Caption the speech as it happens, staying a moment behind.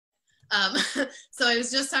Um, so I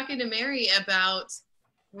was just talking to Mary about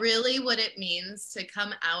really what it means to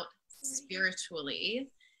come out spiritually.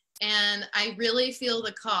 And I really feel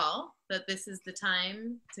the call that this is the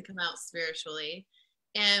time to come out spiritually.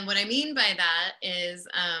 And what I mean by that is,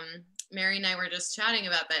 Mary and I were just chatting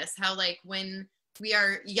about this, how like when we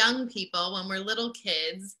are young people, when we're little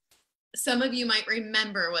kids, some of you might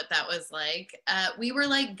remember what that was like. We were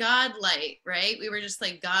like God light, right? We were just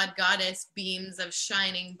like God, goddess beams of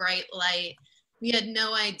shining bright light. We had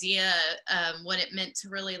no idea what it meant to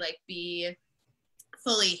really like be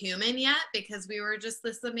fully human yet, because we were just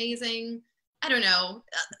this amazing, I don't know,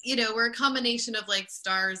 we're a combination of like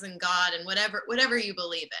stars and God and whatever you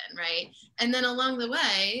believe in, right? And then along the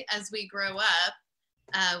way, as we grow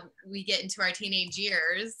up, we get into our teenage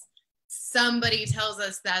years, somebody tells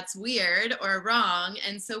us that's weird or wrong,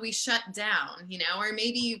 and so we shut down, or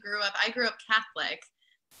maybe I grew up Catholic.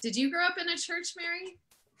 Did you grow up in a church, Mary?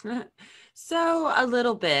 So a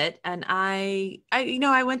little bit. And I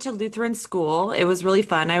went to Lutheran school. It was really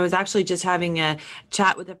fun. I was actually just having a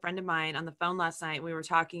chat with a friend of mine on the phone last night. We were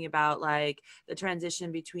talking about like the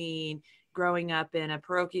transition between growing up in a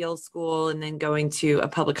parochial school and then going to a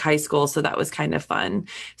public high school. So that was kind of fun.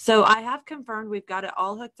 So I have confirmed we've got it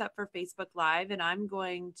all hooked up for Facebook Live, and I'm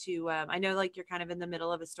going to, I know like you're kind of in the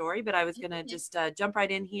middle of a story, but I was going to just jump right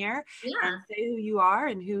in here and say who you are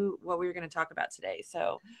and what we were going to talk about today.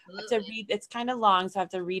 So I have to read, it's kind of long, so I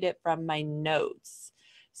have to read it from my notes.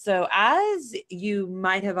 So as you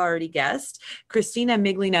might have already guessed, Christina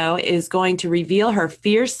Miglino is going to reveal her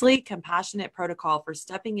fiercely compassionate protocol for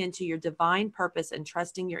stepping into your divine purpose and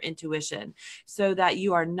trusting your intuition, so that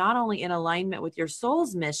you are not only in alignment with your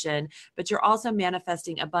soul's mission, but you're also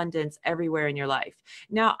manifesting abundance everywhere in your life.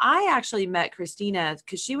 Now, I actually met Christina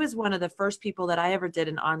because she was one of the first people that I ever did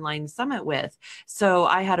an online summit with. So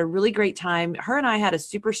I had a really great time. Her and I had a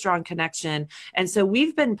super strong connection. And so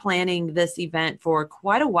we've been planning this event for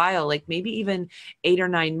quite a while, like maybe even 8 or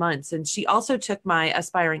 9 months. And she also took my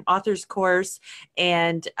aspiring authors course.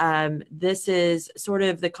 And this is sort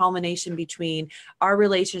of the culmination between our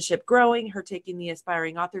relationship growing, her taking the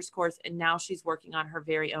aspiring authors course, and now she's working on her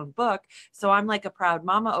very own book. So I'm like a proud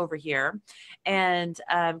mama over here. And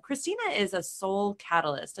Christina is a soul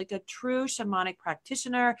catalyst, like a true shamanic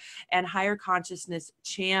practitioner and higher consciousness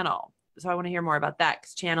channel. So I want to hear more about that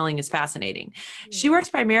because channeling is fascinating. She works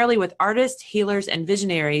primarily with artists, healers, and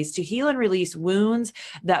visionaries to heal and release wounds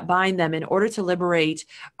that bind them in order to liberate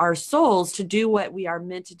our souls to do what we are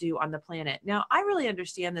meant to do on the planet. Now, I really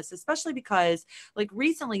understand this, especially because like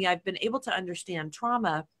recently I've been able to understand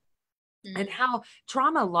trauma and how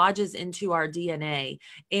trauma lodges into our DNA,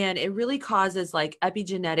 and it really causes like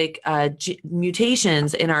epigenetic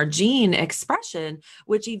mutations in our gene expression,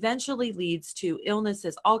 which eventually leads to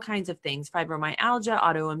illnesses, all kinds of things, fibromyalgia,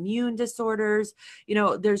 autoimmune disorders.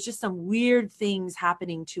 There's just some weird things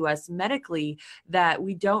happening to us medically that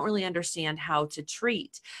we don't really understand how to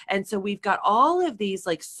treat. And so we've got all of these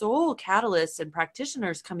like soul catalysts and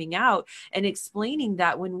practitioners coming out and explaining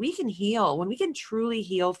that when we can heal, when we can truly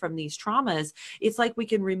heal from these traumas, it's like we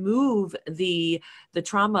can remove the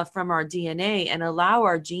trauma from our DNA and allow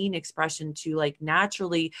our gene expression to like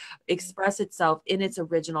naturally express itself in its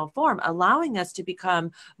original form, allowing us to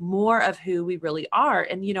become more of who we really are.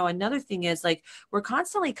 And another thing is like we're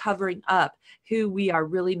constantly covering up who we are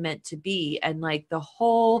really meant to be, and like the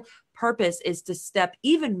whole purpose is to step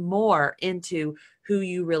even more into who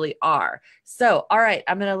you really are. So, all right,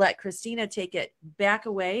 I'm going to let Christina take it back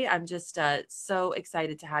away. I'm just so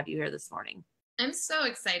excited to have you here this morning. I'm so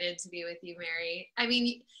excited to be with you, Mary. I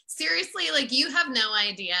mean, seriously, like you have no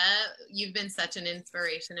idea. You've been such an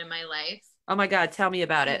inspiration in my life. Oh my God, tell me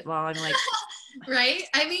about it. Well, I'm like, right?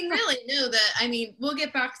 I mean, really, no, we'll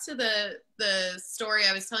get back to the story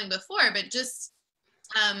I was telling before, but just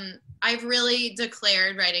I've really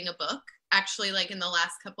declared writing a book, actually, like in the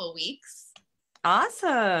last couple of weeks.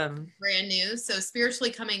 Awesome. Brand new. So Spiritually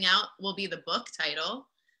Coming Out will be the book title,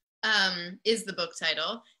 is the book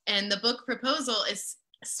title. And the book proposal is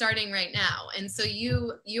starting right now. And so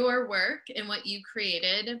your work and what you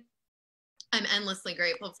created, I'm endlessly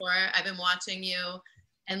grateful for. I've been watching you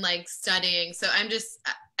and like studying. So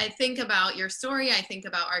I think about your story. I think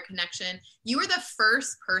about our connection. You were the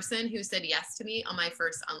first person who said yes to me on my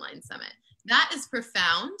first online summit. That is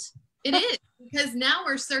profound. It is, because now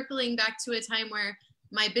we're circling back to a time where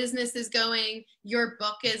my business is going, your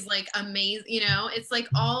book is like amazing, it's like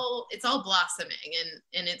it's all blossoming,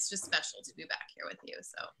 and it's just special to be back here with you.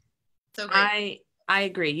 So great. I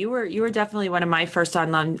agree. You were definitely one of my first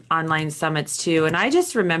online summits too. And I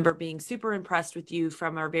just remember being super impressed with you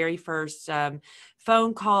from our very first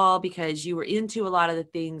phone call because you were into a lot of the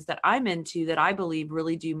things that I'm into that I believe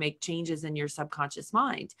really do make changes in your subconscious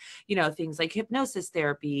mind. Things like hypnosis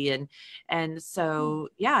therapy and so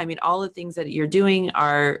yeah, I mean, all the things that you're doing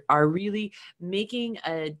are really making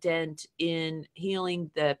a dent in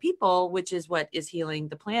healing the people, which is what is healing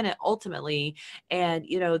the planet ultimately. And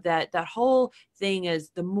that whole thing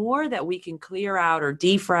is, the more that we can clear out or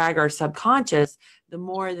defrag our subconscious, the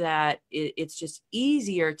more that it's just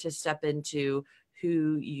easier to step into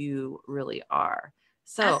who you really are.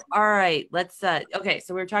 So, all right, let's okay,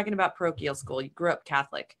 so we were talking about parochial school. You grew up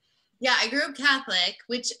Catholic. Yeah, I grew up Catholic,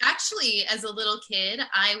 which actually, as a little kid,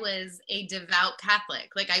 I was a devout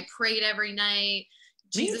Catholic. Like, I prayed every night.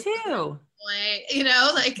 Me Jesus was too. my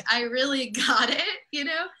boy, like I really got it.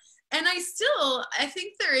 And I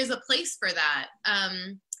think there is a place for that.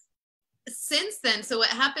 Since then, so what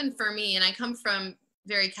happened for me, and I come from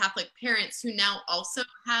very Catholic parents who now also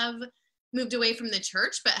have moved away from the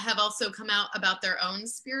church, but have also come out about their own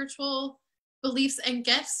spiritual beliefs and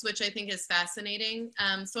gifts, which I think is fascinating.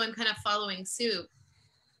 So I'm kind of following suit.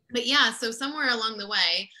 But yeah, so somewhere along the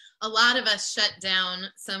way, a lot of us shut down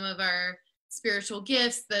some of our spiritual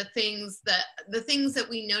gifts, the things that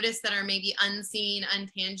we notice that are maybe unseen,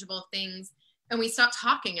 untangible things, and we stop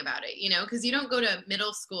talking about it, because you don't go to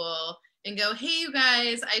middle school and go, hey, you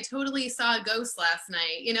guys, I totally saw a ghost last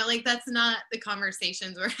night. Like that's not the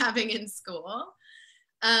conversations we're having in school.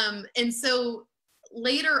 And so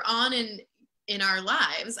later on in our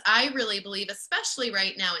lives, I really believe, especially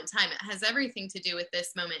right now in time, it has everything to do with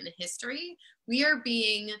this moment in history. We are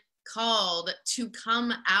being called to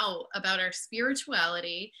come out about our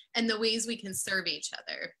spirituality and the ways we can serve each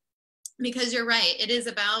other. Because you're right, it is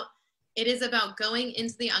about going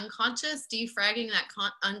into the unconscious, defragging that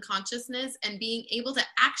unconsciousness, and being able to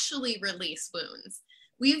actually release wounds.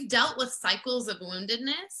 We've dealt with cycles of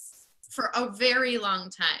woundedness for a very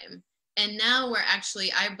long time. And now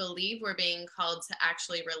I believe we're being called to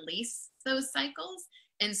actually release those cycles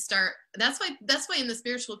and start. That's why in the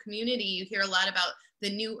spiritual community, you hear a lot about the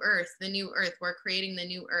new earth, we're creating the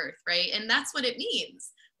new earth, right? And that's what it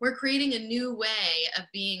means. We're creating a new way of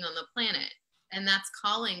being on the planet. And that's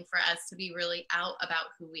calling for us to be really out about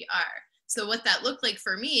who we are. So what that looked like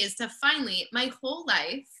for me is to finally, my whole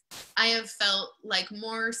life, I have felt like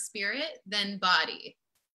more spirit than body.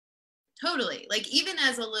 Totally. Like even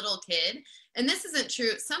as a little kid, and this isn't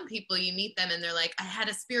true. Some people, you meet them and they're like, I had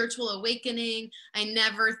a spiritual awakening. I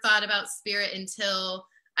never thought about spirit until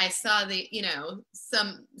I saw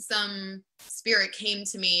some spirit came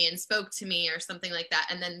to me and spoke to me or something like that.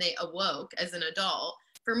 And then they awoke as an adult.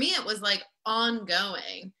 For me, it was like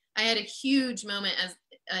ongoing. I had a huge moment as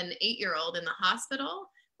an 8-year-old in the hospital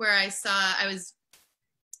where I was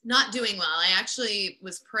not doing well. I actually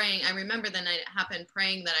was praying. I remember the night it happened,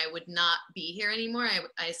 praying that I would not be here anymore.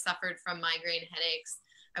 I suffered from migraine headaches.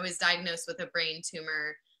 I was diagnosed with a brain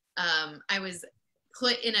tumor. I was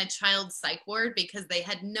put in a child psych ward because they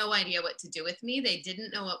had no idea what to do with me. They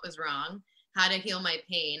didn't know what was wrong, how to heal my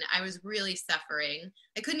pain. I was really suffering.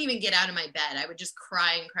 I couldn't even get out of my bed. I would just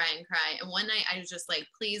cry and cry and cry. And one night I was just like,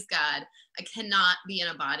 please, God, I cannot be in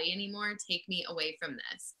a body anymore. Take me away from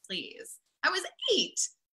this, please. I was 8.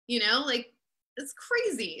 Like it's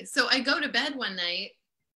crazy. So I go to bed one night,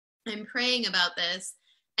 I'm praying about this,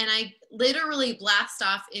 and I literally blast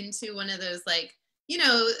off into one of those, like,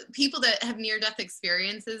 people that have near-death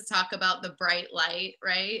experiences talk about the bright light,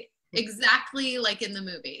 right? Exactly like in the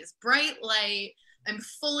movies. Bright light. I'm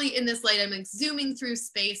fully in this light. I'm like zooming through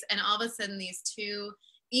space, and all of a sudden these 2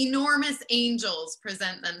 enormous angels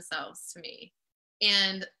present themselves to me.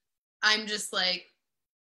 And I'm just like,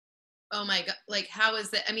 oh my God, like, how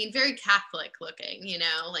is it? I mean, very Catholic looking,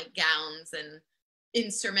 like gowns and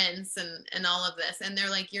instruments and all of this. And they're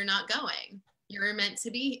like, you're not going. You're meant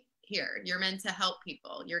to be here. You're meant to help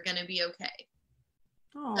people. You're going to be okay.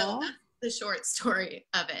 Aww. So that's the short story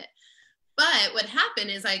of it. But what happened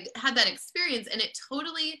is I had that experience and it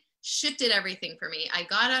totally shifted everything for me. I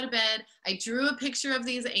got out of bed. I drew a picture of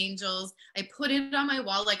these angels. I put it on my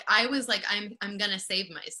wall. Like I was like, I'm going to save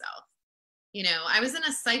myself. I was in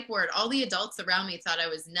a psych ward. All the adults around me thought I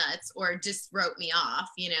was nuts or just wrote me off.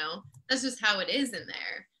 That's just how it is in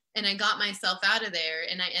there. And I got myself out of there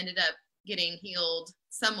and I ended up getting healed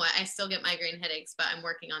somewhat. I still get migraine headaches, but I'm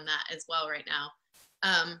working on that as well right now.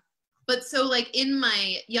 But so like in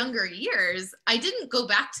my younger years, I didn't go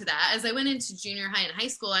back to that. As I went into junior high and high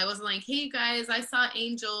school, I wasn't like, hey guys, I saw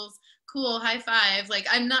angels. Cool. High five. Like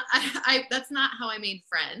that's not how I made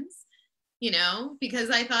friends. Because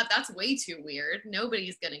I thought that's way too weird.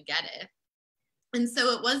 Nobody's going to get it. And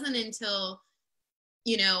so it wasn't until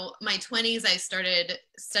my 20s, I started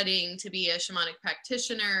studying to be a shamanic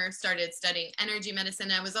practitioner, started studying energy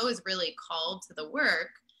medicine. I was always really called to the work,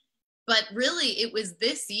 but really it was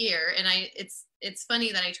this year. And it's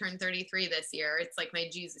funny that I turned 33 this year. It's like my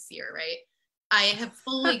Jesus year, right? I have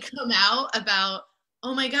fully come out about,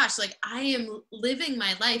 oh my gosh, like I am living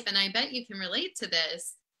my life. And I bet you can relate to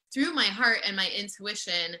this through my heart and my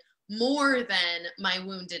intuition more than my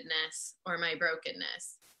woundedness or my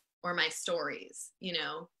brokenness or my stories,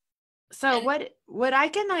 So And what I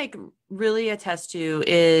can like really attest to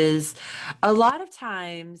is a lot of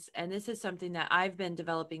times, and this is something that I've been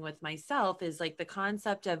developing with myself, is like the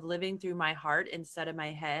concept of living through my heart instead of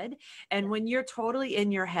my head. And when you're totally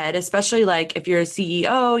in your head, especially like if you're a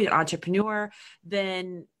CEO, you're an entrepreneur,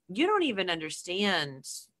 then you don't even understand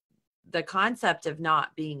the concept of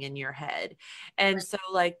not being in your head. And so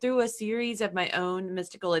like through a series of my own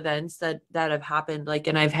mystical events that have happened, like,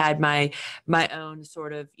 and I've had my own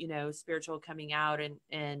sort of, spiritual coming out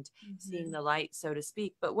and seeing Mhm. the light, so to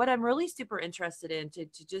speak. But what I'm really super interested in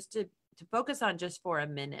to focus on just for a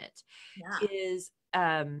minute Yeah. is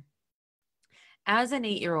as an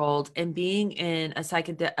 8-year-old and being in a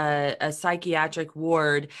psychiatric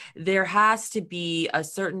ward, there has to be a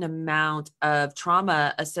certain amount of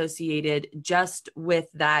trauma associated just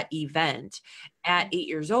with that event at 8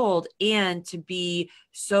 years old, and to be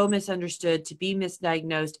so misunderstood, to be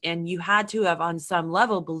misdiagnosed, and you had to have on some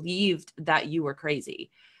level believed that you were crazy,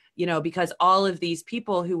 because all of these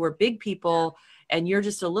people who were big people and you're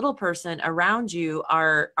just a little person around you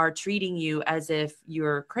are treating you as if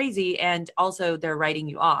you're crazy, and also they're writing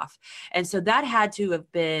you off. And so that had to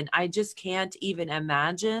have been, I just can't even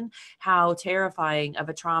imagine how terrifying of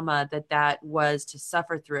a trauma that was to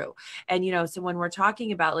suffer through. And so when we're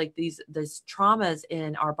talking about like these traumas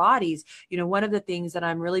in our bodies, one of the things that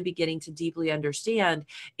I'm really beginning to deeply understand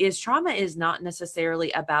is trauma is not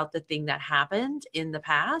necessarily about the thing that happened in the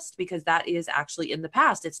past, because that is actually in the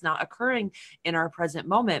past. It's not occurring in our present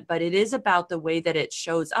moment, but it is about the way that it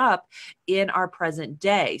shows up in our present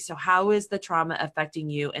day. So how is the trauma affecting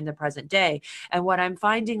you in the present day? And what I'm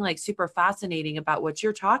finding like super fascinating about what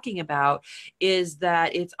you're talking about is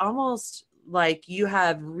that it's almost like you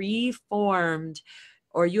have reformed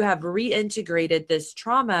or you have reintegrated this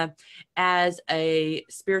trauma as a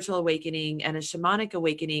spiritual awakening and a shamanic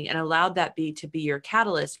awakening, and allowed that to be your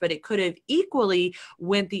catalyst. But it could have equally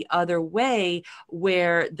went the other way,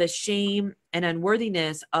 where the shame and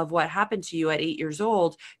unworthiness of what happened to you at 8 years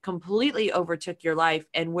old completely overtook your life,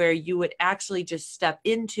 and where you would actually just step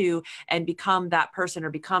into and become that person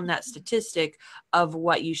or become that statistic of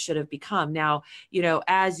what you should have become. Now,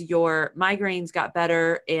 as your migraines got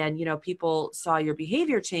better and, people saw your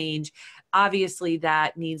behavior change, obviously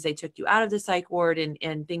that means they took you out of the psych ward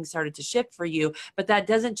and things started to shift for you, but that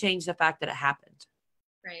doesn't change the fact that it happened.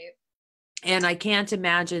 Right. And I can't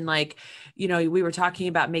imagine, like, we were talking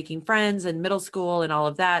about making friends in middle school and all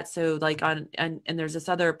of that. So like and there's this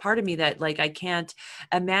other part of me that like, I can't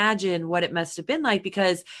imagine what it must have been like,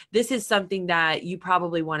 because this is something that you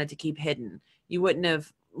probably wanted to keep hidden. You wouldn't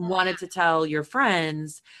have Oh wanted to tell your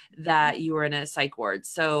friends that you were in a psych ward.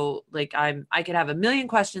 So like, I could have a million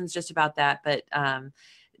questions just about that, but,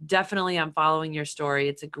 definitely I'm following your story.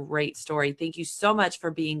 It's a great story. Thank you so much for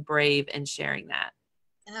being brave and sharing that.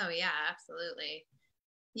 Oh yeah, absolutely.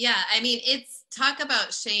 Yeah, I mean, it's talk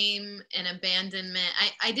about shame and abandonment.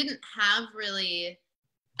 I didn't have really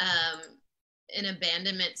um, an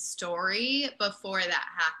abandonment story before that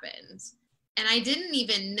happened, and I didn't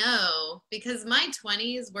even know, because my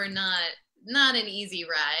 20s were not an easy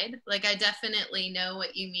ride. Like I definitely know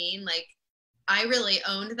what you mean. Like I really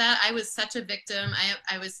owned that. I was such a victim.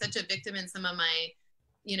 I was such a victim in some of my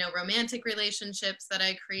romantic relationships that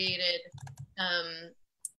I created. Um,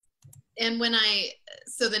 and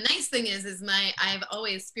so the nice thing is I've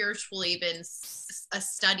always spiritually been a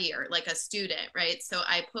studier, like a student, right? So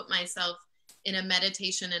I put myself in a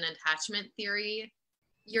meditation and attachment theory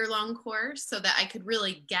year-long course so that I could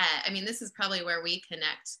really I mean, this is probably where we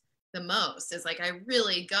connect the most, is like I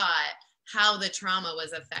really got how the trauma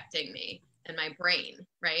was affecting me and my brain,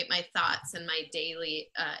 right? My thoughts and my daily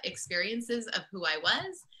experiences of who I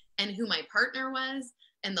was and who my partner was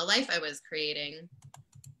and the life I was creating.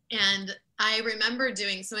 And I remember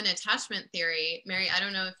doing, so in attachment theory, Mary, I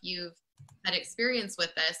don't know if you've had experience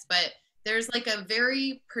with this, but there's like a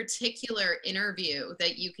very particular interview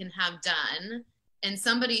that you can have done. And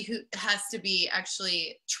somebody who has to be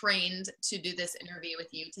actually trained to do this interview with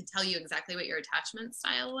you to tell you exactly what your attachment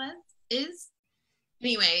style is.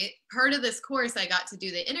 Anyway, part of this course, I got to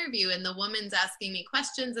do the interview, and the woman's asking me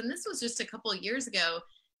questions. And this was just a couple of years ago.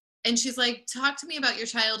 And she's like, talk to me about your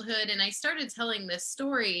childhood. And I started telling this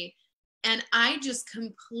story, and I just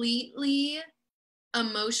completely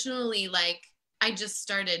emotionally, like, I just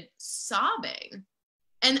started sobbing.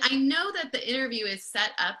 And I know that the interview is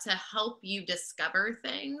set up to help you discover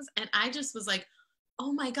things. And I just was like,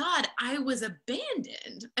 oh my God, I was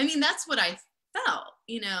abandoned. I mean, that's what I felt,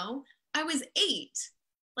 you know? I was 8.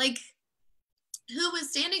 Like, who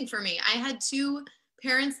was standing for me? I had 2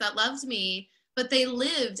 parents that loved me, but they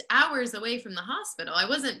lived hours away from the hospital. I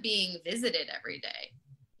wasn't being visited every day,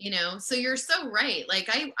 you know? So you're so right. Like,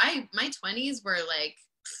 my 20s were like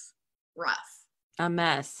rough. A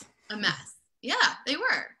mess. A mess. Yeah, they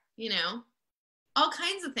were, you know, all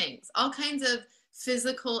kinds of things, all kinds of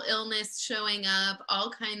physical illness showing up,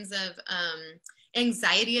 all kinds of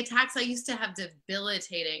anxiety attacks. I used to have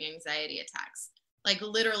debilitating anxiety attacks, like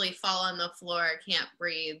literally fall on the floor, can't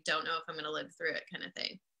breathe, don't know if I'm going to live through it kind of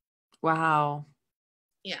thing. Wow.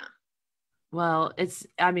 Yeah. Well, it's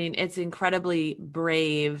incredibly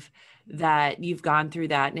brave that you've gone through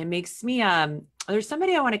that. And it makes me, there's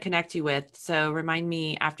somebody I want to connect you with. So remind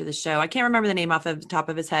me after the show. I can't remember the name off of the top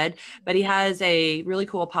of his head, but he has a really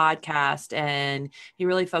cool podcast, and he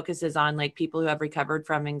really focuses on like people who have recovered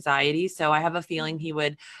from anxiety. So I have a feeling he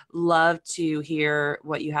would love to hear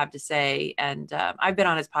what you have to say. And I've been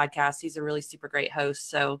on his podcast. He's a really super great host.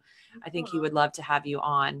 So I think he would love to have you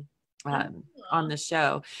on the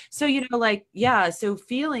show. So, you know, like, yeah. So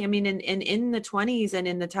feeling, I mean, in the 20s and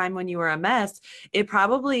in the time when you were a mess, it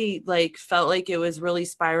probably like felt like it was really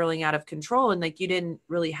spiraling out of control, and like you didn't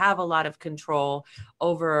really have a lot of control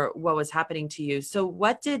over what was happening to you. So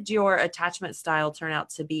what did your attachment style turn out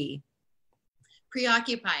to be?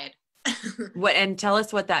 Preoccupied. What, and tell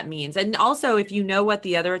us what that means. And also, if you know what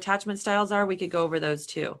the other attachment styles are, we could go over those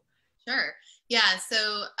too. Sure. Yeah.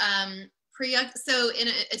 So, so in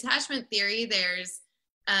attachment theory, there's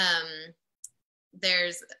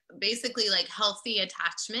basically like healthy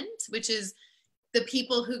attachment, which is the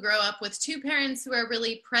people who grow up with 2 parents who are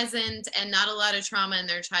really present and not a lot of trauma in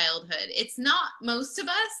their childhood. It's not most of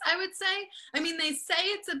us, I would say. I mean, they say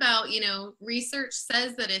it's about, you know, research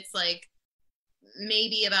says that it's like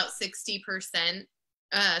maybe about 60%, 50%,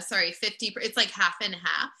 it's like half and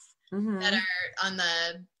half. Mm-hmm. That are on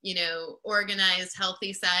the, you know, organized,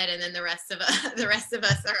 healthy side, and then the rest of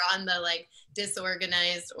us are on the like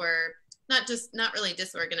disorganized, or not really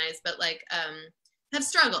disorganized, but like have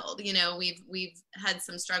struggled. You know, we've had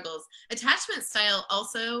some struggles. Attachment style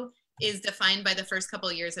also is defined by the first couple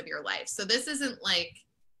of years of your life. So this isn't like,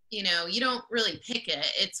 you know, you don't really pick it.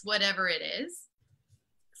 It's whatever it is.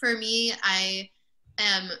 For me, I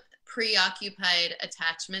am preoccupied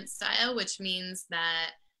attachment style, which means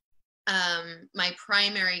that my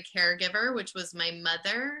primary caregiver, which was my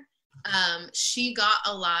mother, she got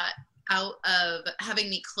a lot out of having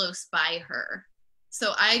me close by her.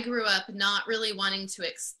 So I grew up not really wanting to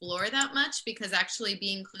explore that much, because actually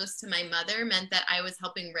being close to my mother meant that I was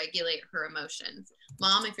helping regulate her emotions.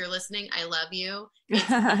 Mom, if you're listening, I love you.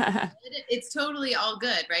 It's totally all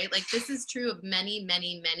good, right? Like, this is true of many,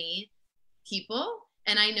 many, many people.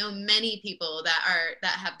 And I know many people that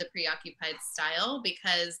have the preoccupied style,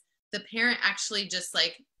 because the parent actually just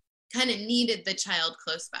like kind of needed the child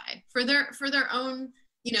close by for their own,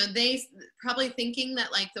 you know, they probably thinking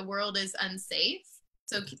that like the world is unsafe.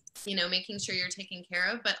 So, you know, making sure you're taken care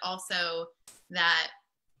of, but also that.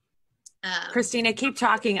 Christina, keep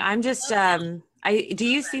talking. I'm just, do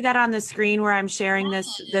you see that on the screen where I'm sharing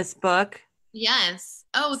this book? Yes.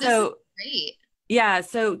 Oh, this is great. Yeah.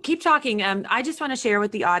 So keep talking. I just want to share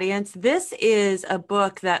with the audience. This is a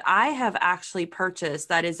book that I have actually purchased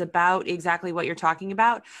that is about exactly what you're talking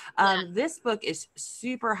about. This book is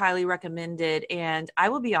super highly recommended. And I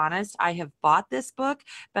will be honest, I have bought this book,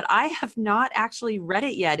 but I have not actually read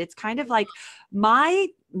it yet. It's kind of like my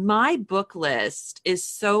book list is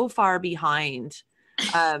so far behind.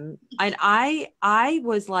 And I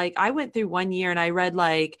was like, I went through one year and I read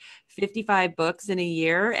like 55 books in a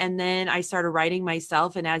year. And then I started writing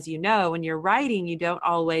myself. And as you know, when you're writing, you don't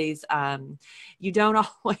always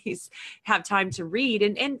have time to read,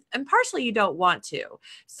 and partially you don't want to.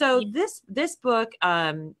 So this book,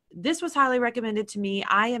 this was highly recommended to me.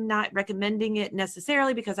 I am not recommending it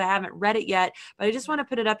necessarily because I haven't read it yet, but I just want to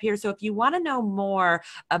put it up here. So if you want to know more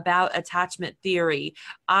about attachment theory,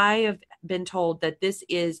 I have been told that this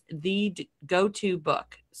is the go-to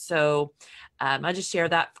book. So I'll just share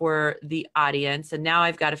that for the audience. And now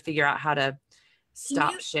I've got to figure out how to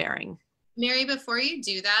stop sharing. Mary, before you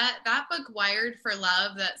do that book, Wired for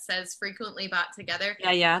Love, that says frequently bought together.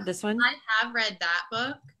 Yeah. This one. I have read that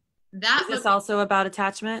book. Is this also about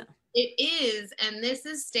attachment? It is. And this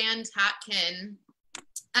is Stan Tatkin.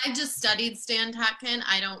 I've just studied Stan Tatkin.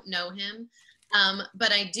 I don't know him.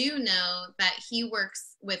 But I do know that he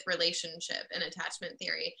works with relationship and attachment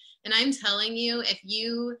theory. And I'm telling you, if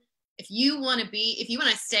you want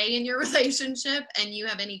to stay in your relationship and you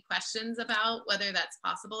have any questions about whether that's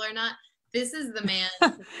possible or not, this is the man.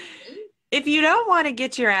 If you don't want to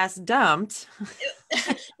get your ass dumped. Well,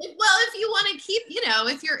 if you want to keep,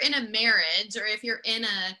 if you're in a marriage or if you're in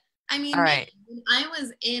all right. I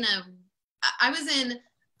was in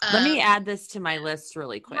let me add this to my list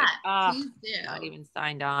really quick. Yeah, please do. Not even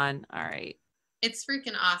signed on. All right. It's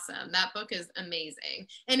freaking awesome. That book is amazing.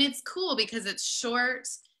 And it's cool because it's short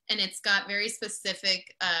and it's got very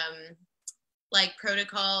specific like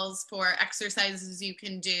protocols for exercises you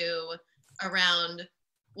can do around,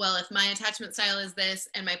 well, if my attachment style is this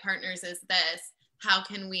and my partner's is this, how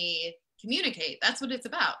can we communicate? That's what it's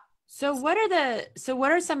about. So what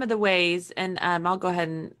are some of the ways, and I'll go ahead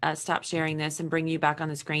and stop sharing this and bring you back on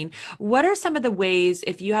the screen. What are some of the ways,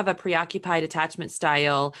 if you have a preoccupied attachment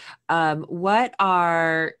style, what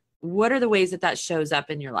are the ways that shows up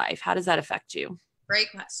in your life? How does that affect you? Great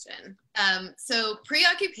question. So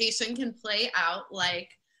preoccupation can play out like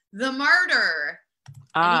the martyr.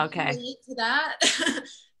 Okay. Relate to that?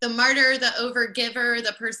 The martyr, the overgiver,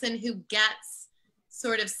 the person who gets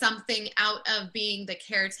sort of something out of being the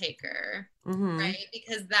caretaker, right?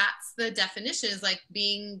 Because that's the definition, is like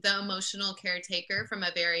being the emotional caretaker from a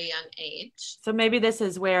very young age. So maybe this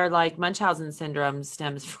is where like Munchausen syndrome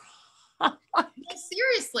stems from. No,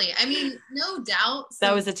 seriously. I mean, no doubt.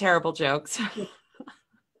 That was a terrible joke.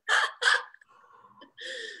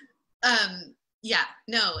 Yeah,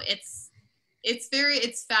 no,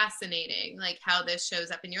 it's fascinating, like how this shows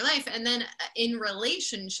up in your life. And then in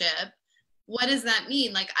relationship, what does that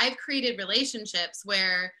mean? Like I've created relationships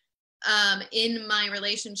where in my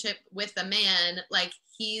relationship with a man, like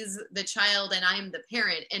he's the child and I'm the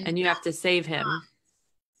parent, and you have to save him.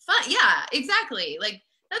 Fun. Yeah, exactly. Like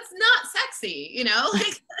that's not sexy,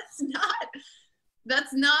 like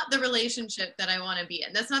that's not the relationship that I want to be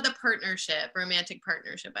in. That's not the romantic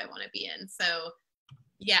partnership I want to be in. So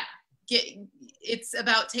yeah, it's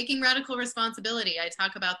about taking radical responsibility. I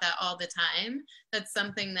talk about that all the time. That's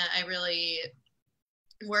something that I really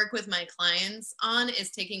work with my clients on,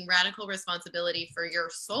 is taking radical responsibility for your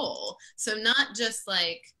soul. So not just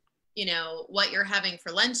like, what you're having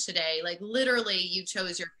for lunch today, like literally you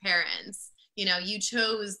chose your parents, you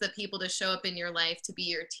chose the people to show up in your life to be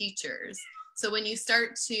your teachers. So when you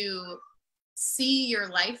start to see your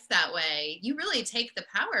life that way, you really take the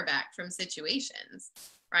power back from situations.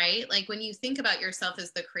 Right? Like when you think about yourself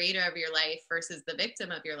as the creator of your life versus the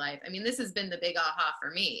victim of your life. I mean, this has been the big aha for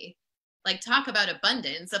me. Like talk about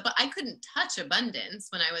abundance, but I couldn't touch abundance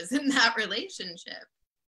when I was in that relationship.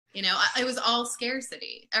 I was all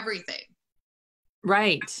scarcity, everything.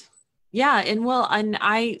 Right. Yeah. And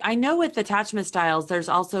I know with attachment styles, there's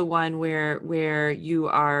also one where you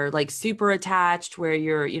are like super attached, where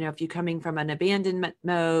you're, if you're coming from an abandonment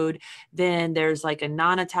mode, then there's like a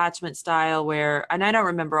non-attachment style where, and I don't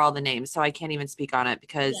remember all the names, so I can't even speak on it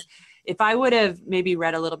because if I would have maybe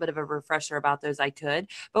read a little bit of a refresher about those, I could.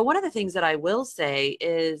 But one of the things that I will say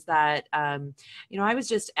is that, I was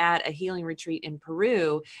just at a healing retreat in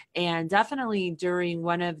Peru, and definitely during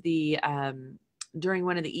one of the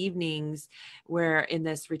evenings where in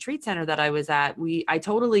this retreat center that I was at, I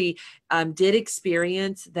totally did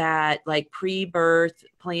experience that like pre-birth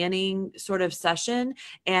planning sort of session.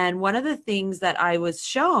 And one of the things that I was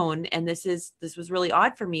shown, and this was really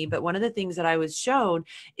odd for me, but one of the things that I was shown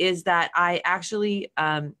is that I actually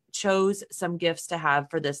chose some gifts to have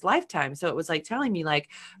for this lifetime. So it was like telling me like,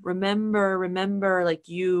 remember, like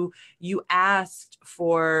you asked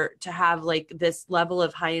to have like this level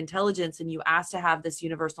of high intelligence, and you asked to have this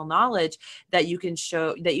universal knowledge that you can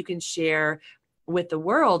share with the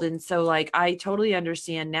world. And so like, I totally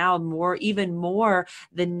understand now even more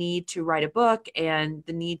the need to write a book and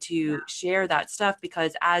the need to share that stuff,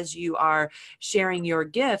 because as you are sharing your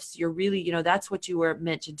gifts, you're really, that's what you were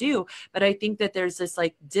meant to do. But I think that there's this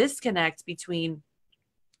like disconnect between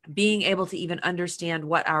being able to even understand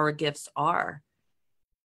what our gifts are.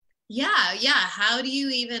 Yeah. How do you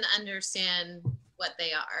even understand what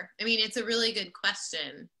they are? I mean, it's a really good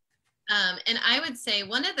question. And I would say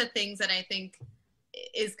one of the things that I think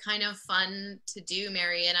is kind of fun to do,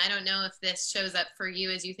 Mary, and I don't know if this shows up for you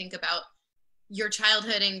as you think about your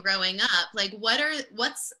childhood and growing up, like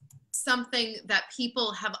what's something that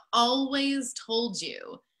people have always told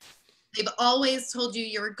you? They've always told you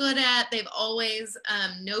you're good at, they've always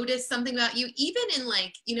noticed something about you, even in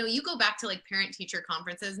like, you go back to like parent teacher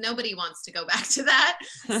conferences, nobody wants to go back to that.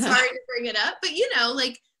 Sorry to bring it up, but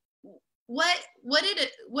like, what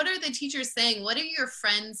are the teachers saying? What are your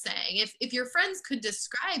friends saying? If your friends could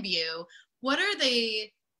describe you, what are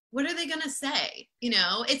they going to say? You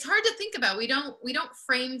know, it's hard to think about. We don't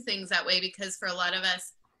frame things that way because for a lot of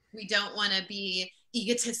us, we don't want to be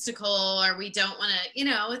egotistical, or we don't want to, you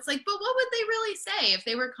know, it's like, but what would they really say if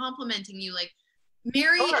they were complimenting you? Like,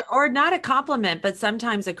 Mary, or not a compliment, but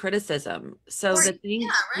sometimes a criticism. So or, the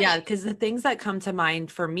things, yeah, right. because the things that come to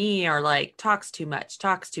mind for me are like talks too much,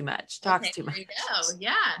 talks too much, talks Okay, too there you much. go.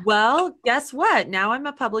 Yeah. Well, guess what? Now I'm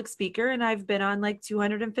a public speaker and I've been on like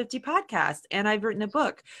 250 podcasts and I've written a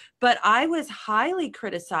book, but I was highly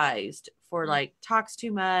criticized for like talks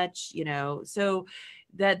too much, you know. So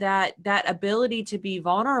that ability to be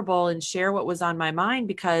vulnerable and share what was on my mind,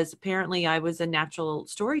 because apparently I was a natural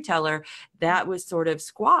storyteller, that was sort of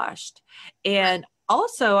squashed. And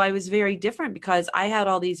also I was very different because I had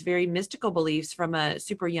all these very mystical beliefs from a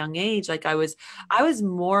super young age. Like I was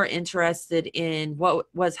more interested in what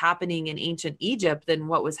was happening in ancient Egypt than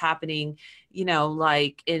what was happening, you know,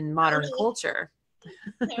 like in modern culture.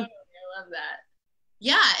 Totally. I love that.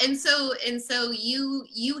 Yeah, and so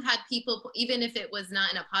you had people, even if it was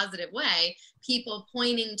not in a positive way, people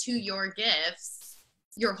pointing to your gifts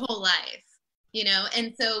your whole life, you know.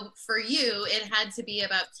 And so for you, it had to be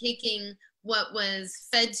about taking what was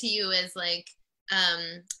fed to you as like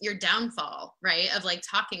your downfall, right? Of like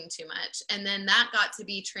talking too much, and then that got to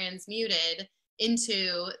be transmuted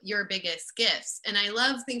into your biggest gifts. And I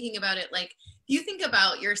love thinking about it like, if you think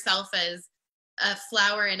about yourself as a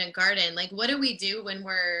flower in a garden, like what do we do when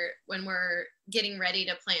we're getting ready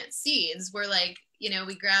to plant seeds? We're like, you know,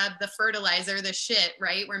 we grab the fertilizer, the shit,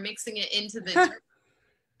 right? We're mixing it into the dirt,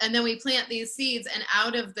 and then we plant these seeds, and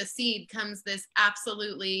out of the seed comes this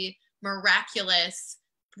absolutely miraculous,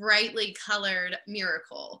 brightly colored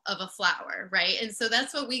miracle of a flower, right? And so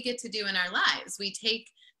that's what we get to do in our lives. We take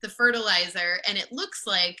the fertilizer and it looks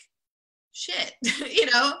like shit. You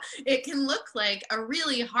know, it can look like a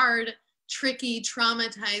really hard, tricky,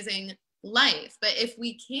 traumatizing life. But if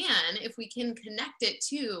we can connect it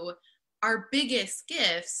to our biggest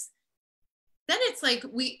gifts, then it's like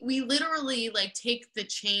we literally like take the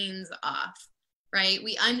chains off, right?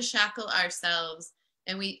 We unshackle ourselves,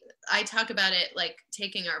 and I talk about it like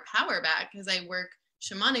taking our power back, because I work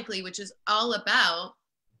shamanically, which is all about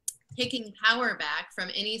taking power back from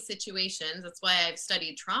any situations. That's why I've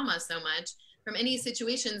studied trauma so much, from any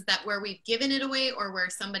situations that where we've given it away or where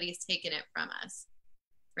somebody's taken it from us,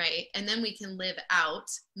 right? And then we can live out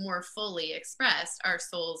more fully expressed our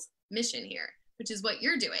soul's mission here, which is what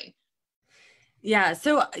you're doing. Yeah.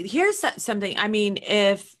 So here's something. I mean,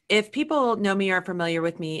 if people know me or are familiar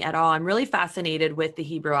with me at all, I'm really fascinated with the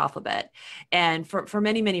Hebrew alphabet, and for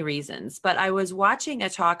many, many reasons. But I was watching a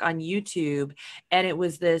talk on YouTube, and it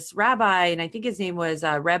was this rabbi, and I think his name was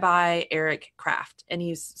Rabbi Eric Kraft, and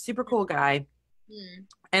he's a super cool guy.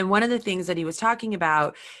 And one of the things that he was talking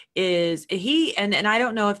about is and I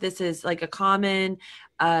don't know if this is like a common,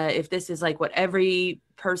 if this is like what every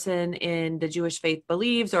person in the Jewish faith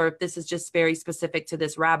believes, or if this is just very specific to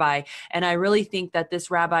this rabbi. And I really think that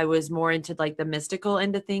this rabbi was more into like the mystical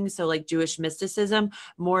end of things. So like Jewish mysticism,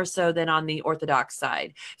 more so than on the Orthodox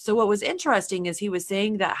side. So what was interesting is he was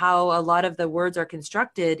saying that how a lot of the words are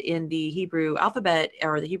constructed in the Hebrew alphabet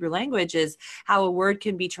or the Hebrew language is how a word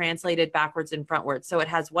can be translated backwards and frontwards. So it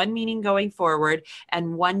has one meaning going forward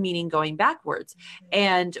and one meaning going backwards.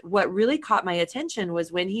 And what really caught my attention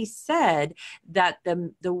was when he said that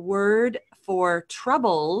the word for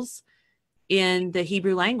troubles in the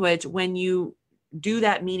Hebrew language, when you do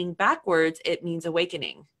that meaning backwards, it means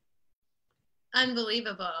awakening.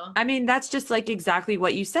 Unbelievable. I mean, that's just like exactly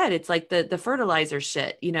what you said. It's like the fertilizer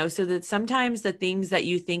shit, you know, so that sometimes the things that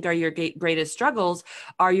you think are your greatest struggles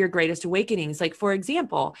are your greatest awakenings. Like, for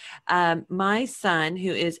example, my son,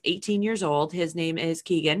 who is 18 years old, his name is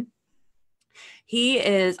Keegan. He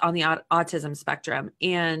is on the autism spectrum,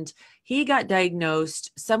 and he got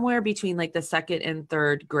diagnosed somewhere between like the second and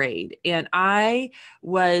third grade. And I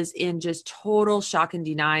was in just total shock and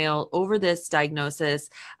denial over this diagnosis.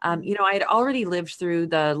 You know, I had already lived through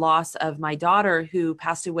the loss of my daughter, who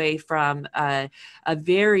passed away from a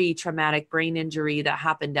very traumatic brain injury that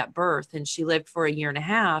happened at birth. And she lived for a year and a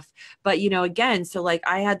half. But, you know, again, so like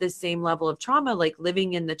I had this same level of trauma, like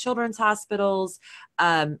living in the children's hospitals.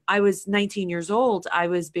 I was 19 years old. I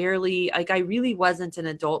was barely, like, I really wasn't an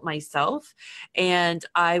adult myself. And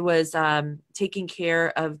I was taking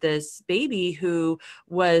care of this baby who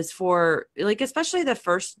was, for like, especially the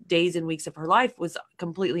first days and weeks of her life, was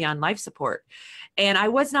completely on life support. And I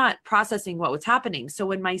was not processing what was happening. So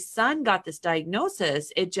when my son got this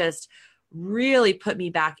diagnosis, it just really put me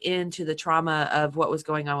back into the trauma of what was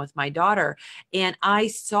going on with my daughter. And I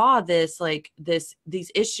saw this, like these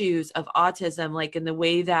issues of autism, like in the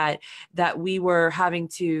way that we were having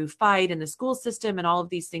to fight in the school system and all of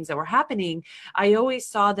these things that were happening. I always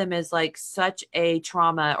saw them as like such a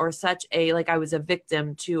trauma, or such a, like I was a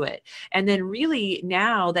victim to it. And then really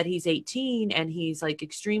now that he's 18 and he's like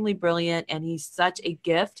extremely brilliant and he's such a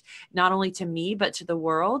gift, not only to me, but to the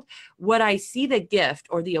world, what I see the gift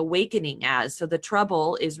or the awakening as, so the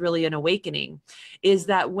trouble is really an awakening, is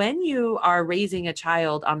that when you are raising a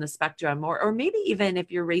child on the spectrum, or maybe even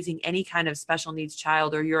if you're raising any kind of special needs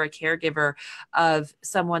child, or you're a caregiver of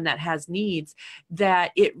someone that has needs,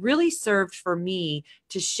 that it really served for me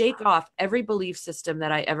to shake off every belief system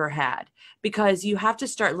that I ever had, because you have to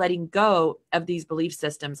start letting go of these belief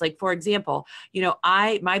systems. Like, for example,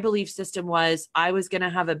 my belief system was I was going to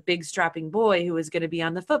have a big strapping boy who was going to be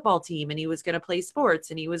on the football team, and he was going to play sports,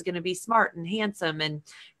 and he was going to be smart and handsome and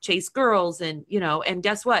chase girls. And, and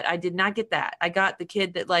guess what? I did not get that. I got the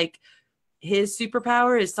kid that, like, his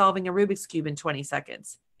superpower is solving a Rubik's Cube in 20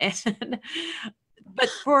 seconds. And but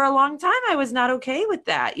for a long time, I was not okay with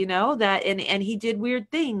that, and he did weird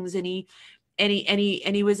things, and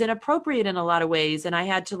he was inappropriate in a lot of ways. And I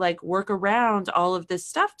had to like work around all of this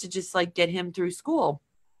stuff to just like get him through school.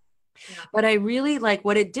 Yeah. But I really, like,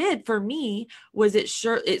 what it did for me was it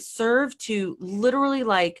served to literally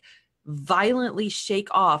like violently shake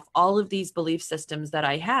off all of these belief systems that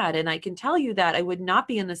I had. And I can tell you that I would not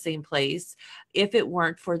be in the same place if it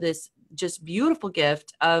weren't for this just beautiful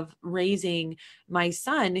gift of raising my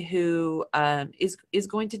son, who is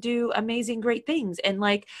going to do amazing, great things. And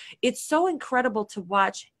like, it's so incredible to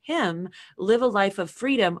watch him live a life of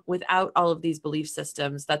freedom without all of these belief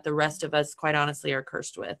systems that the rest of us, quite honestly, are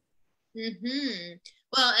cursed with. Mm-hmm.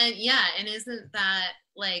 Well, and yeah, and isn't that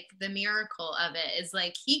like the miracle of it is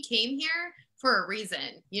like he came here for a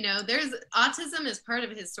reason. There's autism is part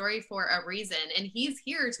of his story for a reason, and he's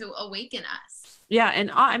here to awaken us. Yeah.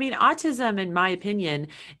 And I mean, autism, in my opinion,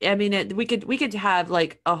 I mean, we could have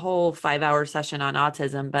like a whole 5-hour session on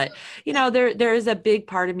autism, but there is a big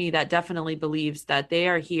part of me that definitely believes that they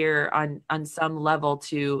are here on some level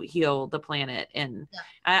to heal the planet. And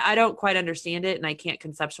yeah. I don't quite understand it, and I can't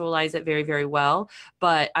conceptualize it very, very well,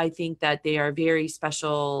 but I think that they are very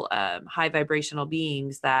special, high vibrational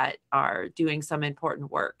beings that are doing some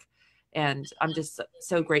important work. And I'm just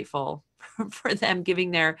so grateful for them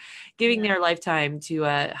giving their lifetime to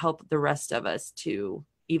help the rest of us to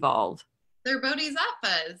evolve. They're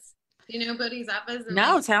bodhisattvas. Do you know bodhisattvas?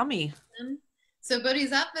 No, tell me. So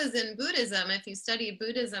bodhisattvas in Buddhism, if you study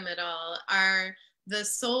Buddhism at all, are the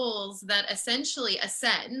souls that essentially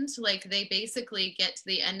ascend. Like, they basically get to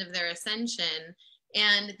the end of their ascension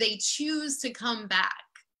and they choose to come back.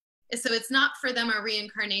 So it's not for them a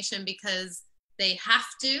reincarnation because they have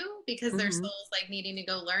to, because their soul's like needing to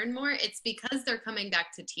go learn more. It's because they're coming back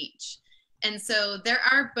to teach. And so there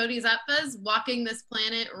are bodhisattvas walking this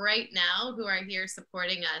planet right now who are here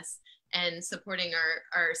supporting us and supporting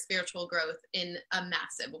our spiritual growth in a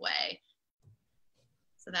massive way.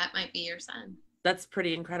 So that might be your son. That's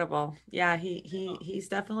pretty incredible. Yeah, he's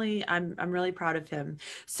definitely, I'm really proud of him.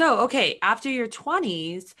 So, okay, after your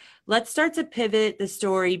 20s, let's start to pivot the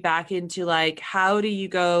story back into like, how do you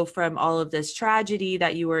go from all of this tragedy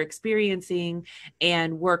that you were experiencing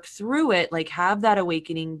and work through it, like have that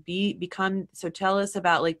awakening, so tell us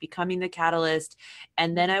about like becoming the catalyst.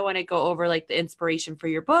 And then I want to go over like the inspiration for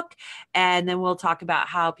your book. And then we'll talk about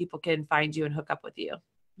how people can find you and hook up with you.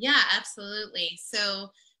 Yeah, absolutely. So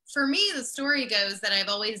for me, the story goes that I've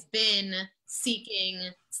always been seeking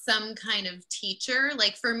some kind of teacher.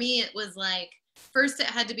 Like, for me, it was like, first it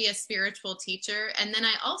had to be a spiritual teacher. And then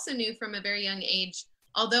I also knew from a very young age,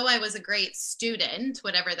 although I was a great student,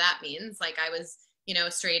 whatever that means, like I was,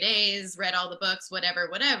 straight A's, read all the books, whatever.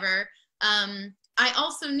 I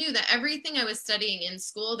also knew that everything I was studying in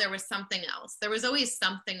school, there was something else. There was always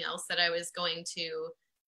something else that I was going to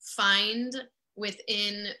find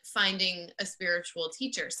within finding a spiritual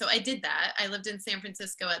teacher. So I did that. I lived in San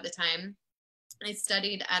Francisco at the time. I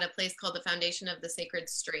studied at a place called the Foundation of the Sacred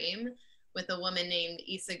Stream with a woman named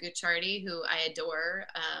Isa Gucciardi, who I adore.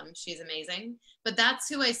 She's amazing. But that's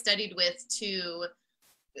who I studied with to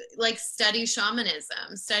like study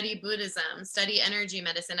shamanism, study Buddhism, study energy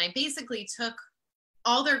medicine. I basically took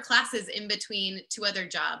all their classes in between 2 other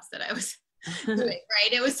jobs that I was doing,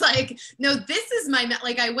 right? It was like, no, this is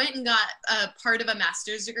like I went and got a part of a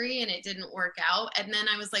master's degree and it didn't work out. And then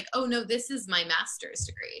I was like, oh no, this is my master's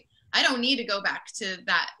degree. I don't need to go back to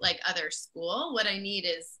that like other school. What I need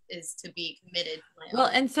is to be committed to my Well,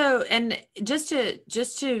 own. and so, and just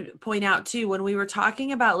to point out too, when we were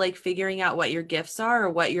talking about like figuring out what your gifts are or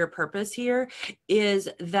what your purpose here is,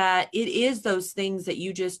 that it is those things that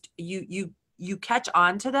you just you catch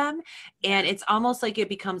on to them, and it's almost like it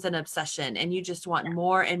becomes an obsession, and you just want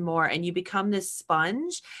more and more, and you become this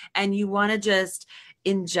sponge, and you want to just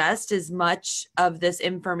ingest as much of this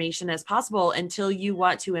information as possible until you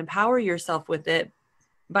want to empower yourself with it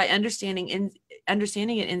by understanding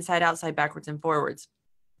it inside, outside, backwards, and forwards.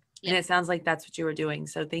 And it sounds like that's what you were doing.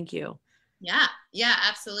 So thank you. Yeah, yeah,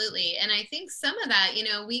 absolutely. And I think some of that, you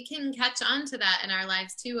know, we can catch on to that in our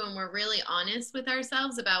lives too when we're really honest with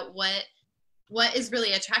ourselves about what is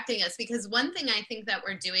really attracting us. Because one thing I think that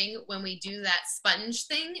we're doing when we do that sponge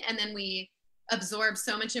thing and then we absorb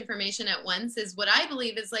so much information at once is what I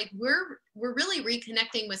believe is like we're really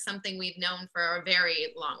reconnecting with something we've known for a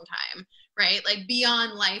very long time, right? Like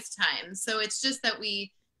beyond lifetime. So it's just that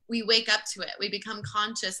we wake up to it. We become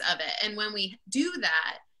conscious of it. And when we do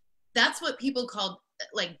that, that's what people call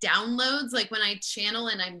like downloads. Like when I channel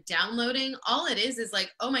and I'm downloading, all it is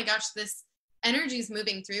like, oh my gosh, this energy is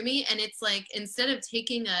moving through me. And it's like, instead of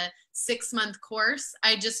taking a 6-month course,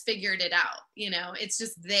 I just figured it out. You know, it's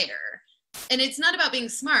just there. And it's not about being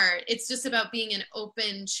smart. It's just about being an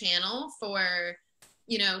open channel for,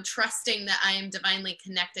 you know, trusting that I am divinely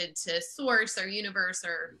connected to source or universe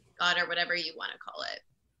or God or whatever you want to call it.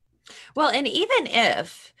 Well, and even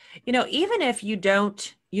if, you know, even if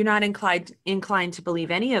you're not inclined to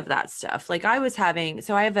believe any of that stuff. Like I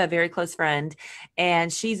have a very close friend,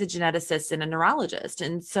 and she's a geneticist and a neurologist.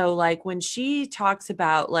 And so like when she talks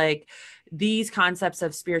about like these concepts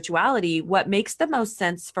of spirituality, what makes the most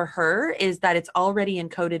sense for her is that it's already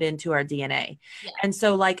encoded into our DNA. Yeah. And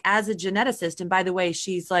so like as a geneticist, and by the way,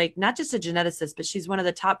 she's like not just a geneticist, but she's one of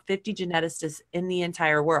the top 50 geneticists in the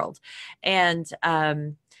entire world. And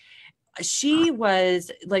she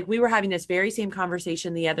was like, we were having this very same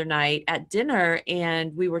conversation the other night at dinner,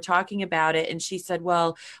 and we were talking about it. And she said,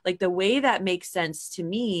 well, like the way that makes sense to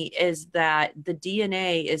me is that the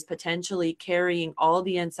DNA is potentially carrying all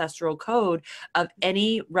the ancestral code of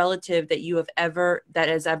any relative that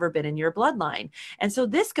has ever been in your bloodline. And so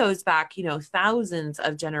this goes back, you know, thousands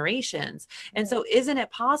of generations. And so isn't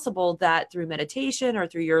it possible that through meditation or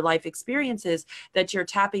through your life experiences that you're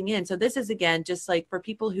tapping in? So this is, again, just like for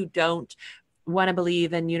people who don't want to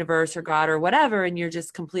believe in universe or God or whatever, and you're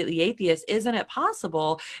just completely atheist, isn't it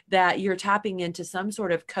possible that you're tapping into some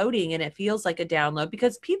sort of coding and it feels like a download?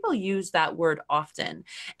 Because people use that word often,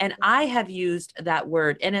 and I have used that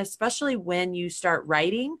word, and especially when you start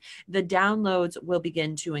writing, the downloads will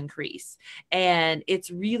begin to increase. And it's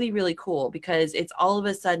really, really cool because it's all of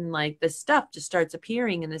a sudden like the stuff just starts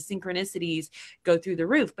appearing and the synchronicities go through the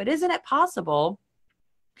roof. But isn't it possible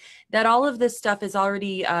that all of this stuff is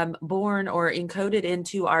already born or encoded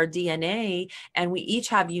into our DNA, and we each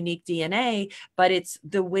have unique DNA, but it's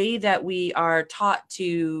the way that we are taught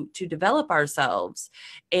to develop ourselves.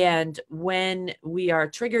 And when we are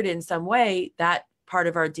triggered in some way, that part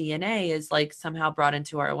of our DNA is like somehow brought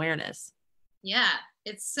into our awareness. Yeah,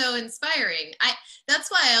 it's so inspiring. That's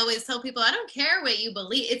why I always tell people I don't care what you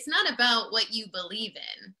believe. It's not about what you believe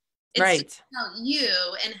in. It's Right. just about you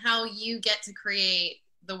and how you get to create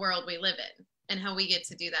the world we live in and how we get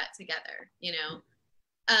to do that together, you know.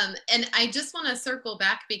 And I just want to circle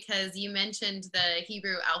back because you mentioned the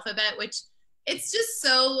Hebrew alphabet, which it's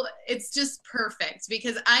just perfect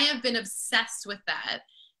because I have been obsessed with that.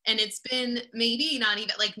 And it's been maybe not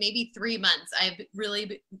even like maybe 3 months. I've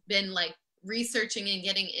really been like researching and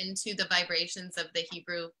getting into the vibrations of the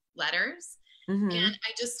Hebrew letters. Mm-hmm. And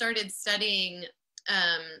I just started studying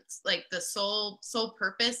like the soul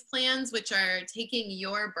purpose plans, which are taking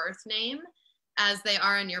your birth name as they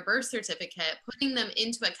are on your birth certificate, putting them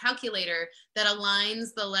into a calculator that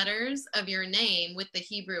aligns the letters of your name with the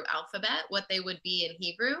Hebrew alphabet, what they would be in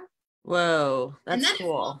Hebrew. Whoa, that's and then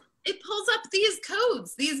cool. it pulls up these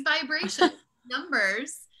codes, these vibration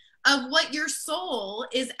numbers of what your soul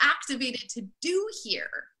is activated to do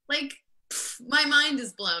here. Like, my mind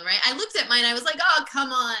is blown, right? I looked at mine, I was like, oh,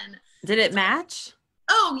 come on. Did it match?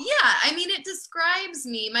 Oh yeah, I mean, it describes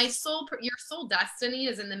me. Your soul destiny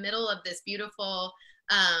is in the middle of this beautiful,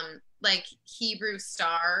 like Hebrew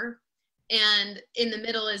star, and in the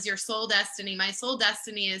middle is your soul destiny. My soul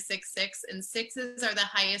destiny is 6/6, and sixes are the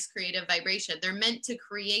highest creative vibration. They're meant to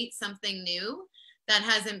create something new that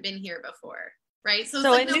hasn't been here before. right? So it's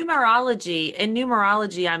So like, no, in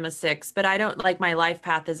numerology, I'm a 6, but I don't like my life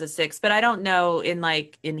path is a 6, but I don't know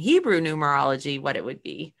in Hebrew numerology what it would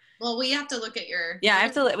be. well, we have to look at your, Yeah,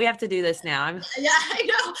 we have to do this now. yeah, I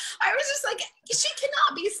know. I was just like, she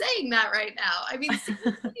cannot be saying that right now. I mean,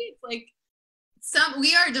 seriously, it's like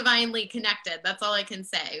we are divinely connected. That's all I can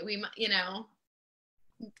say. Oh,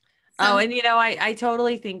 Some, and I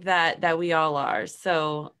totally think that we all are.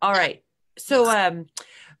 So, all yeah, right. So, yeah.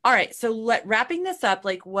 all right. So wrapping this up,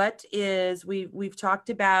 like we've talked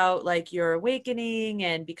about like your awakening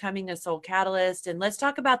and becoming a soul catalyst, and let's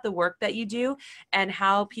talk about the work that you do and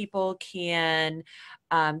how people can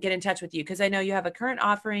get in touch with you. Because I know you have a current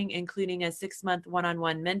offering, including a 6-month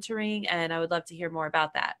one-on-one mentoring, and I would love to hear more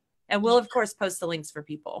about that. And we'll of course post the links for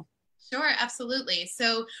people. Sure, absolutely.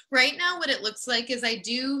 So right now what it looks like is I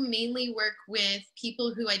do mainly work with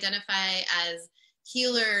people who identify as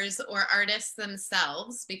healers or artists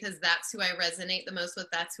themselves because that's who I resonate the most with.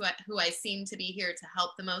 That's who I seem to be here to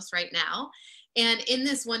help the most right now. And in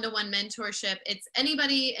this one-to-one mentorship, it's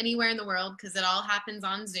anybody anywhere in the world because it all happens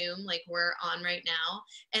on Zoom like we're on right now.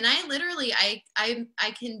 And I literally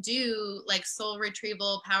I can do like soul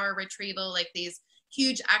retrieval, power retrieval, like these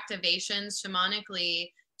huge activations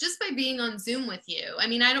shamanically just by being on Zoom with you. I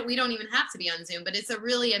mean, we don't even have to be on Zoom, but it's a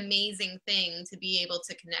really amazing thing to be able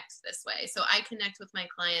to connect this way. So I connect with my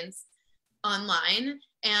clients online.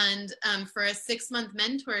 And for a 6-month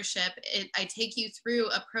mentorship, I take you through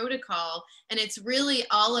a protocol, and it's really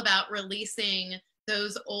all about releasing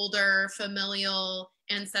those older familial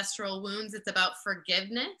ancestral wounds. It's about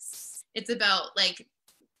forgiveness. It's about like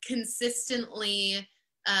consistently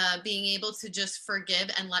being able to just forgive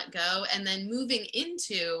and let go, and then moving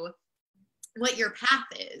into what your path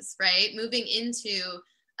is, right? Moving into,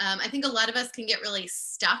 I think a lot of us can get really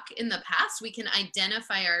stuck in the past. We can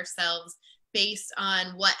identify ourselves based on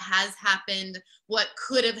what has happened, what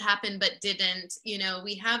could have happened but didn't.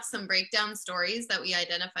 We have some breakdown stories that we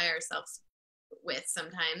identify ourselves with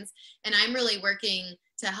sometimes. And I'm really working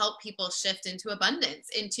to help people shift into abundance,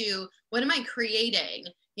 into what am I creating?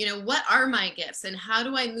 What are my gifts and how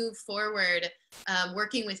do I move forward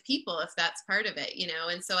working with people if that's part of it,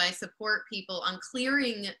 And so I support people on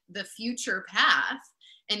clearing the future path.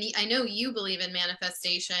 And I know you believe in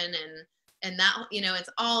manifestation and that, it's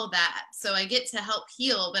all that. So I get to help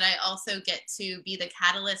heal, but I also get to be the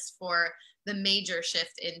catalyst for the major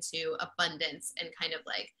shift into abundance and kind of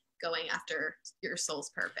like going after your soul's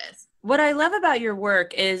purpose. What I love about your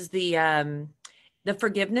work is the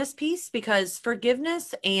forgiveness piece, because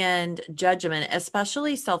forgiveness and judgment,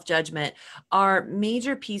 especially self-judgment, are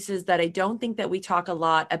major pieces that I don't think that we talk a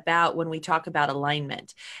lot about when we talk about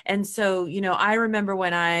alignment. And so, I remember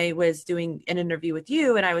when I was doing an interview with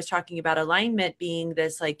you and I was talking about alignment being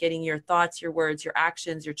this, like getting your thoughts, your words, your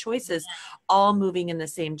actions, your choices, all moving in the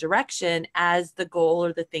same direction as the goal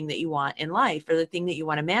or the thing that you want in life or the thing that you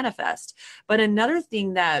want to manifest. But another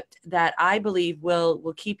thing that I believe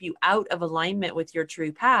will keep you out of alignment with your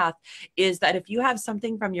true path is that if you have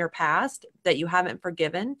something from your past that you haven't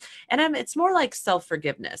forgiven, and it's more like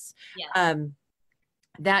self-forgiveness. Yes.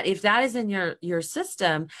 That if that is in your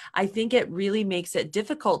system, I think it really makes it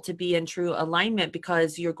difficult to be in true alignment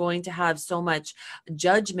because you're going to have so much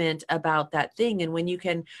judgment about that thing. And when you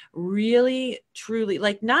can really, truly,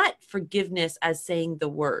 like, not forgiveness as saying the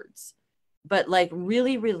words, but like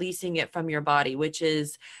really releasing it from your body, which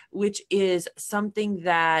is something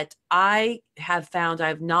that I have found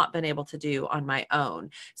I've not been able to do on my own.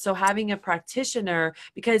 So having a practitioner,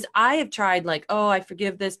 because I have tried like, oh, I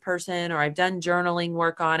forgive this person, or I've done journaling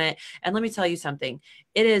work on it. And let me tell you something,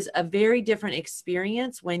 it is a very different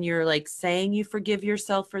experience when you're like saying you forgive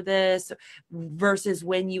yourself for this versus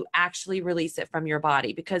when you actually release it from your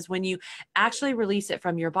body. Because when you actually release it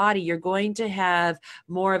from your body, you're going to have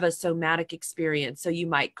more of a somatic experience. So you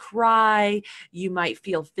might cry, you might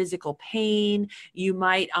feel physical pain, you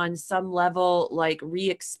might on some level like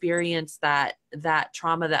re-experience that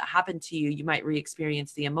trauma that happened to you. You might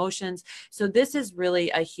re-experience the emotions. So this is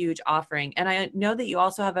really a huge offering. And I know that you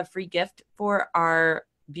also have a free gift for our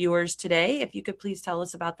viewers today. If you could please tell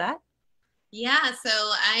us about that. Yeah,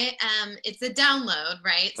 so it's a download,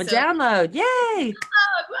 right? A So download, yay!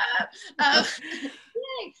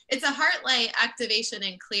 yay. It's a heart light activation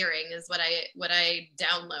and clearing is what I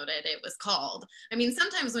downloaded. It was called. I mean,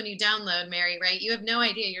 sometimes when you download, Mary, right, you have no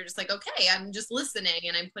idea. You're just like, okay, I'm just listening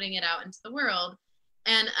and I'm putting it out into the world.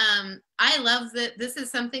 And I love that this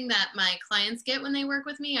is something that my clients get when they work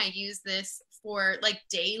with me. I use this for like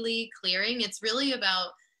daily clearing. It's really about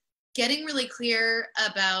getting really clear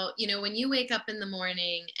about, when you wake up in the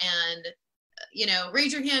morning and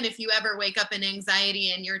raise your hand if you ever wake up in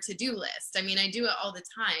anxiety in your to-do list. I mean, I do it all the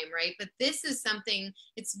time, right? But this is something,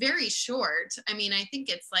 it's very short. I mean, I think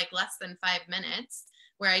it's like less than 5 minutes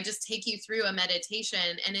where I just take you through a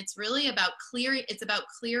meditation, and it's really about clearing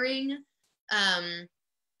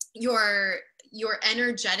your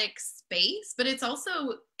energetic space, but it's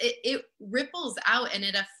also, it ripples out and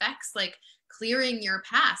it affects like clearing your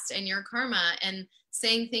past and your karma, and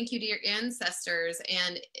saying thank you to your ancestors,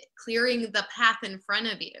 and clearing the path in front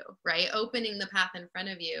of you, right? Opening the path in front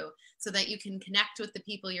of you so that you can connect with the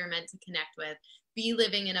people you're meant to connect with, be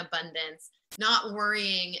living in abundance, not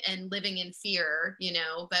worrying and living in fear,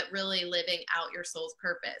 but really living out your soul's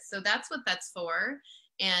purpose. So that's what that's for.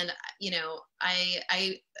 And,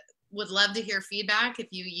 I would love to hear feedback if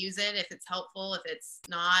you use it, if it's helpful, if it's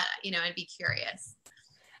not, I'd be curious.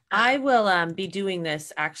 I will be doing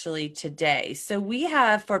this actually today. So we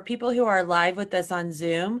have, for people who are live with us on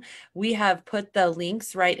Zoom, we have put the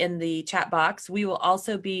links right in the chat box. We will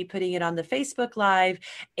also be putting it on the Facebook Live.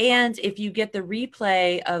 And if you get the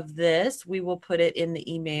replay of this, we will put it in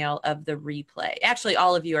the email of the replay. Actually,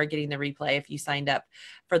 all of you are getting the replay if you signed up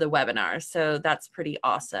for the webinar. So that's pretty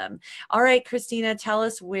awesome. All right, Christina, tell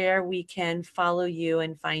us where we can follow you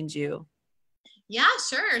and find you. Yeah,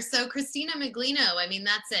 sure. So Christina Miglino, I mean,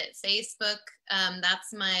 that's it. Facebook,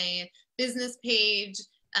 that's my business page.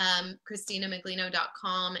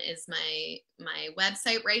 ChristinaMiglino.com is my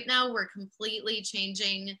website. Right now, we're completely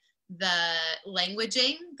changing the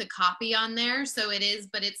languaging, the copy on there. So it is,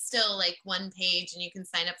 but it's still like one page, and you can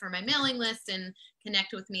sign up for my mailing list and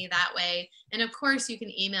connect with me that way. And of course, you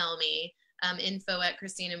can email me,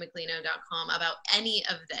 info@ChristinaMiglino.com, about any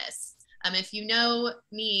of this. If you know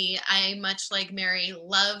me, I, much like Mary,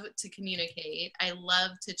 love to communicate. I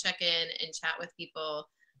love to check in and chat with people.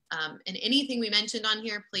 And anything we mentioned on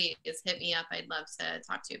here, please hit me up. I'd love to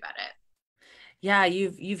talk to you about it. Yeah,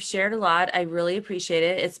 you've shared a lot. I really appreciate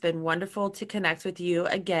it. It's been wonderful to connect with you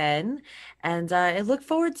again. And I just look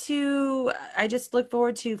forward to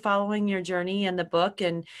following your journey in the book,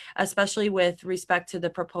 and especially with respect to the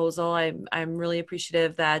proposal. I'm really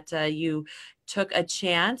appreciative that you took a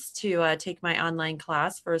chance to take my online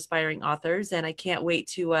class for aspiring authors, and I can't wait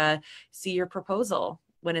to see your proposal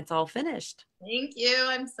when it's all finished. Thank you.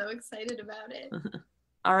 I'm so excited about it.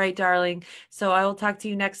 All right, darling. So I will talk to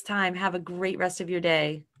you next time. Have a great rest of your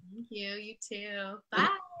day. Thank you. You too. Bye.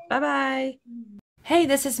 Bye-bye. Hey,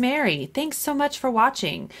 this is Mary. Thanks so much for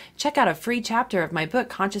watching. Check out a free chapter of my book,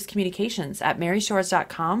 Conscious Communications, at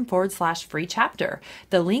maryshores.com/free chapter.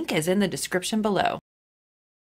 The link is in the description below.